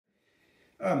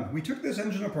We took this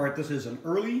engine apart. This is an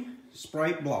early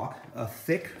Sprite block, a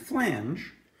thick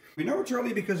flange. We know it's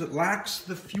early because it lacks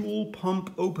the fuel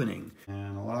pump opening.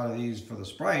 And a lot of these for the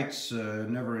Sprites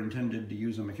never intended to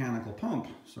use a mechanical pump,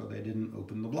 so they didn't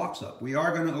open the blocks up. We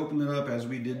are going to open it up as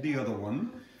we did the other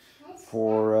one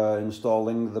for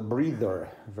installing the breather.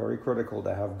 Very critical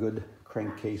to have good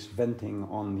crankcase venting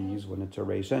on these when it's a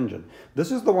race engine.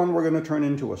 This is the one we're going to turn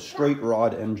into a straight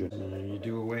rod engine. And you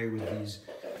do away with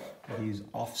these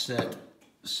offset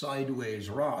sideways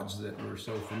rods that we're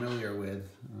so familiar with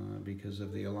because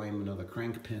of the alignment of the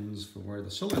crank pins for where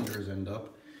the cylinders end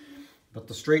up. But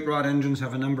the straight rod engines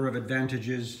have a number of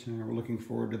advantages. We're looking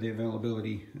forward to the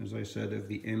availability, as I said, of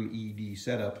the MED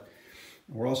setup.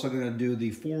 We're also going to do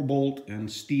the 4-bolt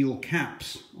and steel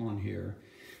caps on here.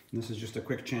 And this is just a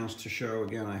quick chance to show,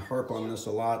 again, I harp on this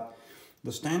a lot,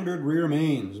 the standard rear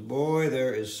mains. Boy,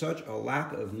 there is such a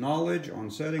lack of knowledge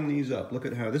on setting these up. Look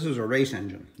at how, this is a race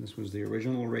engine. This was the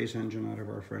original race engine out of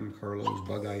our friend Carlo's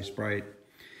Bug-Eye Sprite.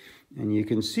 And you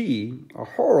can see a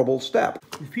horrible step.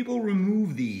 If people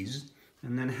remove these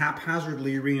and then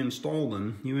haphazardly reinstall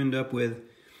them, you end up with,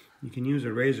 you can use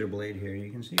a razor blade here.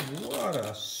 You can see what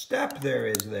a step there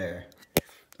is there.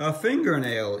 A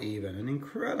fingernail even, an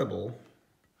incredible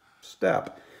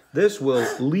step. This will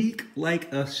leak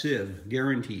like a sieve,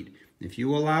 guaranteed. If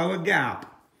you allow a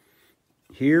gap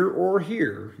here or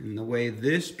here in the way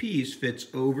this piece fits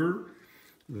over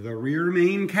the rear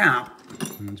main cap,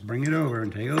 let's bring it over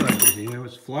and take a look. You see how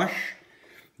it's flush?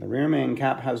 The rear main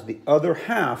cap has the other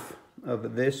half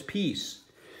of this piece.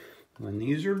 When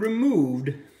these are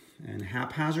removed and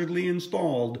haphazardly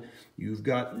installed, you've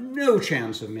got no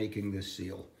chance of making this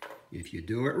seal. If you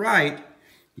do it right,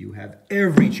 you have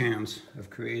every chance of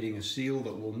creating a seal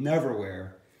that will never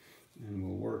wear and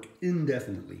will work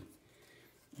indefinitely.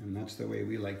 And that's the way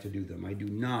we like to do them. I do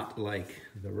not like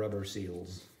the rubber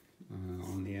seals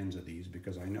on the ends of these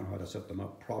because I know how to set them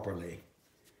up properly.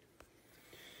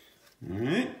 All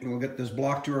right, we'll get this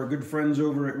block to our good friends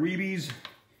over at Reeby's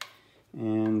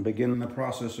and begin the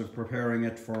process of preparing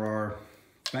it for our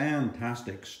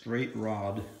fantastic straight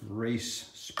rod race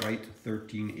Sprite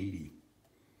 1380.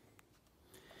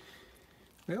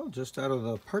 Well, just out of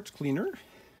the parts cleaner,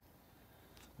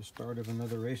 the start of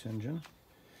another race engine.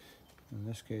 In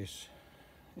this case,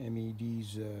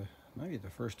 MED's maybe the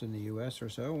first in the US or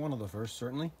so, one of the first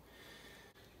certainly.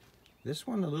 This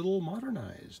one a little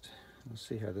modernized. Let's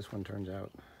see how this one turns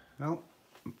out. Well,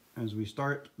 as we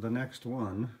start the next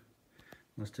one,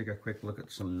 let's take a quick look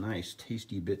at some nice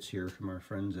tasty bits here from our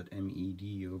friends at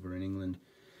MED over in England.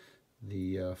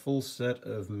 The full set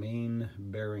of main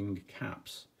bearing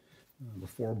caps. The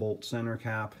 4-bolt center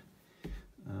cap,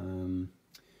 and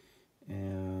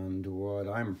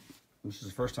this is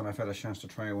the first time I've had a chance to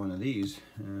try one of these.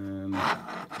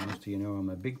 Most of you know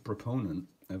I'm a big proponent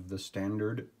of the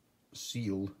standard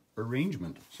seal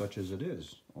arrangement, such as it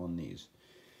is on these.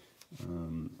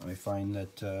 I find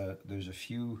that there's a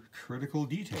few critical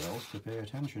details to pay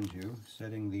attention to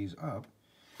setting these up,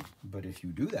 but if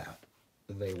you do that,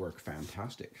 they work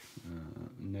fantastic.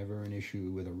 Never an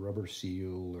issue with a rubber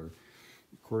seal or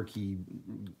quirky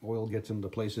oil gets into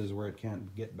places where it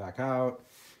can't get back out.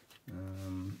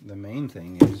 The main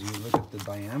thing is you look at the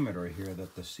diameter here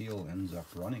that the seal ends up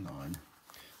running on.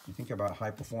 You think about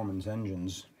high performance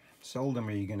engines, seldom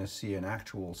are you going to see an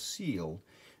actual seal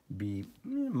be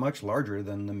much larger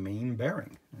than the main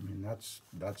bearing. I mean, that's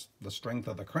the strength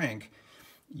of the crank.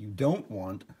 You don't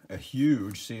want a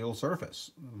huge seal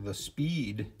surface. The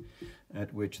speed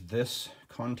at which this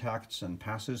contacts and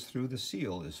passes through the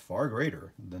seal is far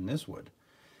greater than this would.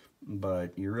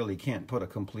 But you really can't put a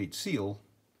complete seal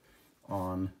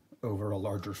on over a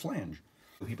larger flange.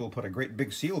 People put a great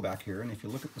big seal back here, and if you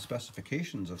look at the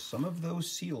specifications of some of those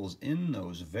seals in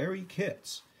those very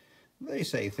kits, they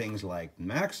say things like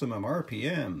maximum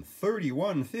RPM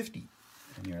 3150.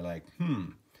 And you're like,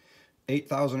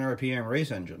 8,000 RPM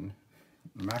race engine,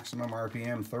 maximum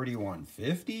RPM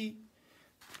 3150?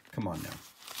 Come on now.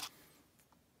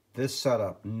 This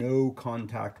setup, no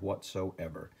contact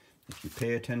whatsoever. If you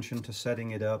pay attention to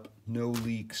setting it up, no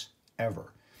leaks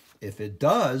ever. If it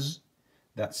does,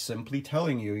 that's simply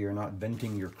telling you you're not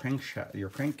venting your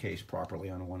crankcase properly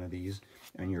on one of these,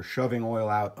 and you're shoving oil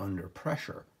out under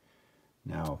pressure.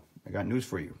 Now, I got news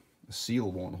for you. The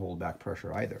seal won't hold back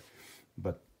pressure either.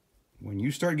 But when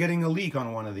you start getting a leak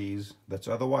on one of these that's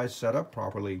otherwise set up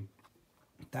properly,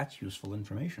 that's useful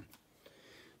information.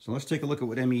 So let's take a look at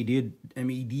what MED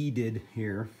did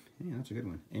here. Yeah, that's a good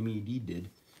one. MED did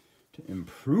to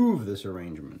improve this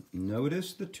arrangement.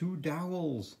 Notice the two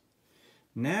dowels.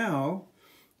 Now,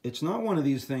 It's not one of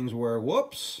these things where,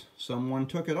 whoops, someone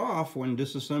took it off when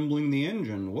disassembling the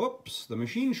engine. Whoops, the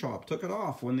machine shop took it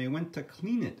off when they went to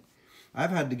clean it.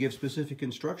 I've had to give specific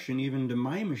instruction even to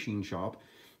my machine shop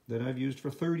that I've used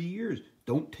for 30 years.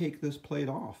 Don't take this plate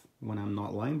off when I'm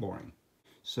not line boring.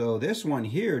 So this one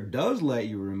here does let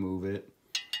you remove it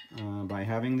by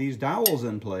having these dowels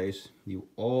in place. You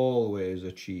always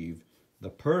achieve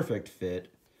the perfect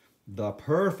fit, the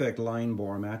perfect line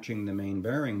bore matching the main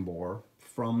bearing bore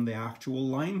from the actual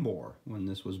line bore when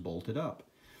this was bolted up.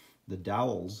 The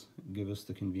dowels give us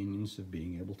the convenience of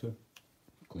being able to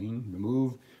clean,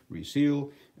 remove,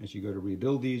 reseal. As you go to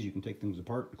rebuild these, you can take things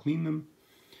apart and clean them.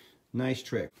 Nice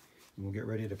trick. We'll get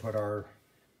ready to put our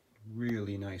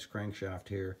really nice crankshaft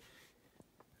here.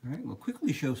 All right, we'll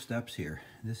quickly show steps here.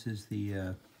 This is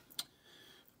the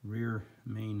rear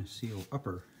main seal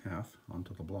upper half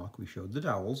onto the block. We showed the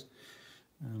dowels.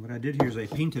 What I did here is I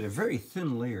painted a very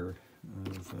thin layer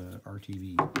of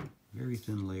RTV. Very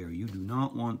thin layer. You do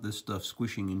not want this stuff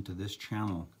squishing into this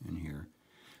channel in here.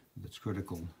 That's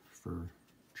critical for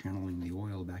channeling the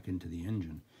oil back into the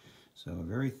engine. So a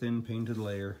very thin painted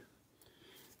layer.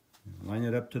 Line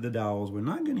it up to the dowels. We're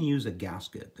not going to use a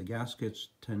gasket. The gaskets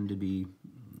tend to be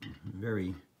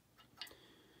very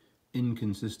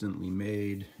inconsistently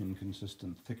made,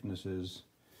 inconsistent thicknesses.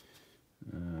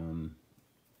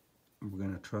 We're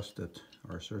going to trust that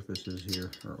our surfaces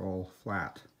here are all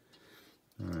flat.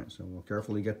 All right, so we'll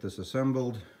carefully get this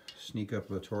assembled, sneak up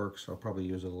the torques. I'll probably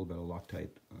use a little bit of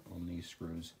Loctite on these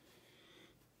screws.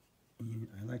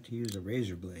 I like to use a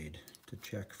razor blade to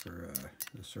check for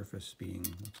the surface being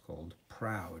what's called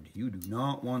proud. You do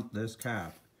not want this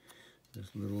cap,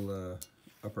 this little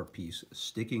upper piece,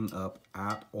 sticking up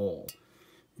at all.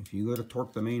 If you go to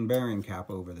torque the main bearing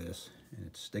cap over this and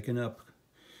it's sticking up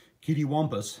kitty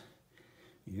wampus,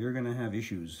 you're going to have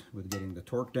issues with getting the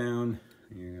torque down.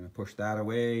 You're going to push that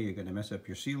away. You're going to mess up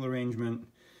your seal arrangement.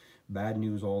 Bad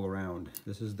news all around.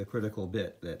 This is the critical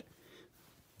bit, that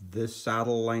this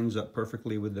saddle lines up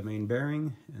perfectly with the main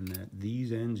bearing and that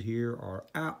these ends here are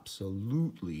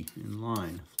absolutely in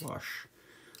line, flush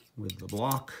with the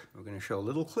block. We're going to show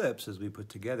little clips as we put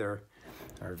together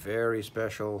our very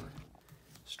special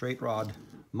straight rod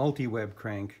multi-web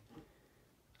crank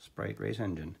Sprite race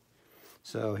engine.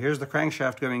 So here's the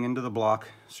crankshaft going into the block.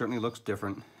 Certainly looks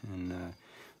different. And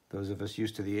those of us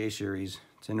used to the A series,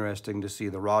 it's interesting to see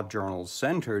the rod journals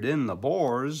centered in the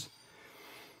bores.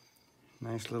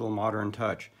 Nice little modern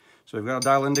touch. So we've got a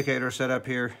dial indicator set up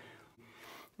here.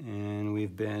 And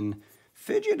we've been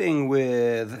fidgeting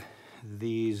with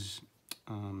these,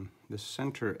 this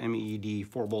center MED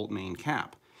 4-bolt main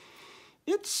cap.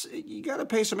 You got to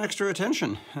pay some extra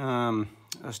attention.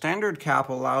 A standard cap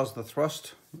allows the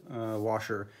thrust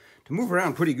washer to move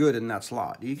around pretty good in that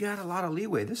slot. You got a lot of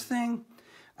leeway. This thing,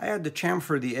 I had to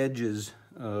chamfer the edges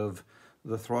of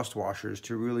the thrust washers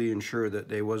to really ensure that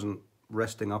they wasn't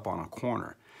resting up on a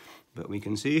corner. But we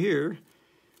can see here,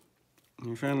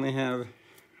 you finally have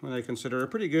what I consider a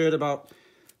pretty good, about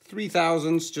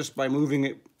 3/1000ths just by moving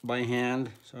it by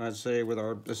hand. So I'd say with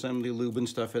our assembly lube and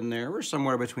stuff in there, we're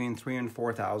somewhere between 3 and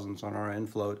 4/1000ths on our end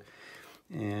float.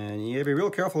 And you gotta be real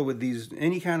careful with these,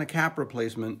 any kind of cap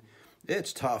replacement.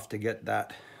 It's tough to get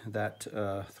that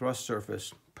thrust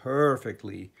surface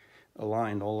perfectly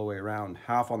aligned all the way around,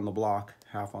 half on the block,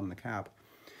 half on the cap.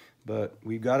 But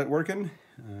we've got it working.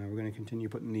 We're gonna continue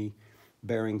putting the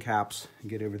bearing caps and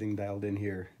get everything dialed in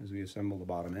here as we assemble the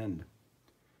bottom end.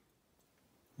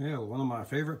 Yeah, one of my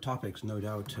favorite topics, no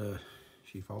doubt,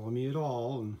 if you follow me at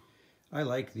all. And I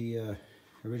like the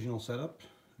original setup,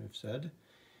 I've said.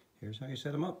 Here's how you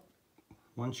set them up.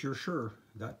 Once you're sure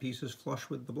that piece is flush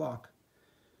with the block,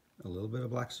 a little bit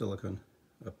of black silicone,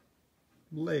 a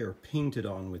layer painted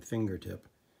on with fingertip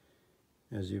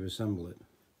as you assemble it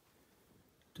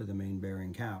to the main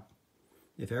bearing cap.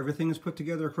 If everything is put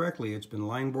together correctly, it's been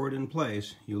line bored in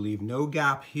place, you leave no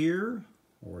gap here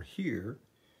or here,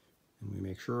 and we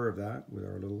make sure of that with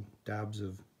our little dabs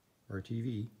of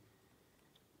RTV.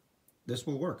 This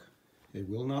will work. It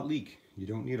will not leak. You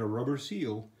don't need a rubber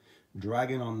seal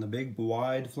dragging on the big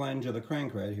wide flange of the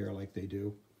crank right here like they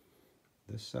do.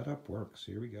 This setup works.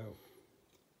 Here we go.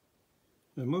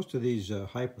 Now, most of these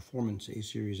high-performance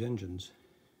A-series engines,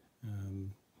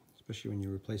 especially when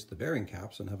you replace the bearing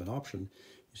caps and have an option,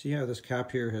 you see how this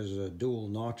cap here has a dual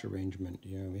notch arrangement.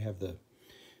 You know, we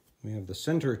have the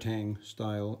center tang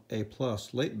style A+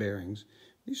 late bearings.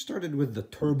 These started with the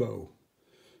turbo,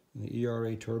 the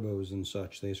ERA turbos and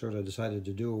such. They sort of decided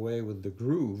to do away with the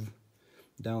groove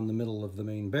down the middle of the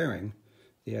main bearing.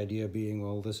 The idea being,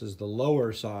 well, this is the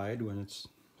lower side when it's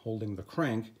holding the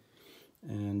crank,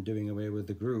 and doing away with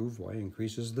the groove, why,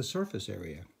 increases the surface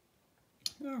area.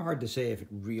 Hard to say if it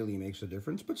really makes a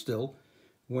difference, but still,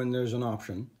 when there's an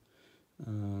option,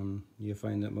 you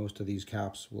find that most of these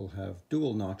caps will have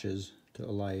dual notches to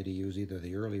allow you to use either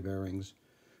the early bearings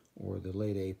or the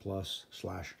late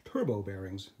A+/turbo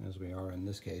bearings, as we are in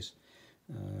this case.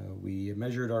 We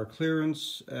measured our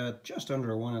clearance at just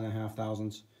under 1.5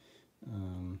 thousandths,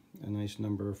 a nice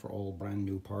number for all brand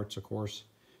new parts, of course.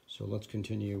 So let's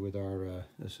continue with our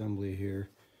assembly here,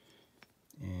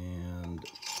 and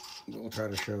we'll try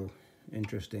to show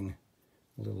interesting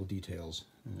little details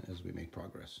as we make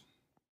progress.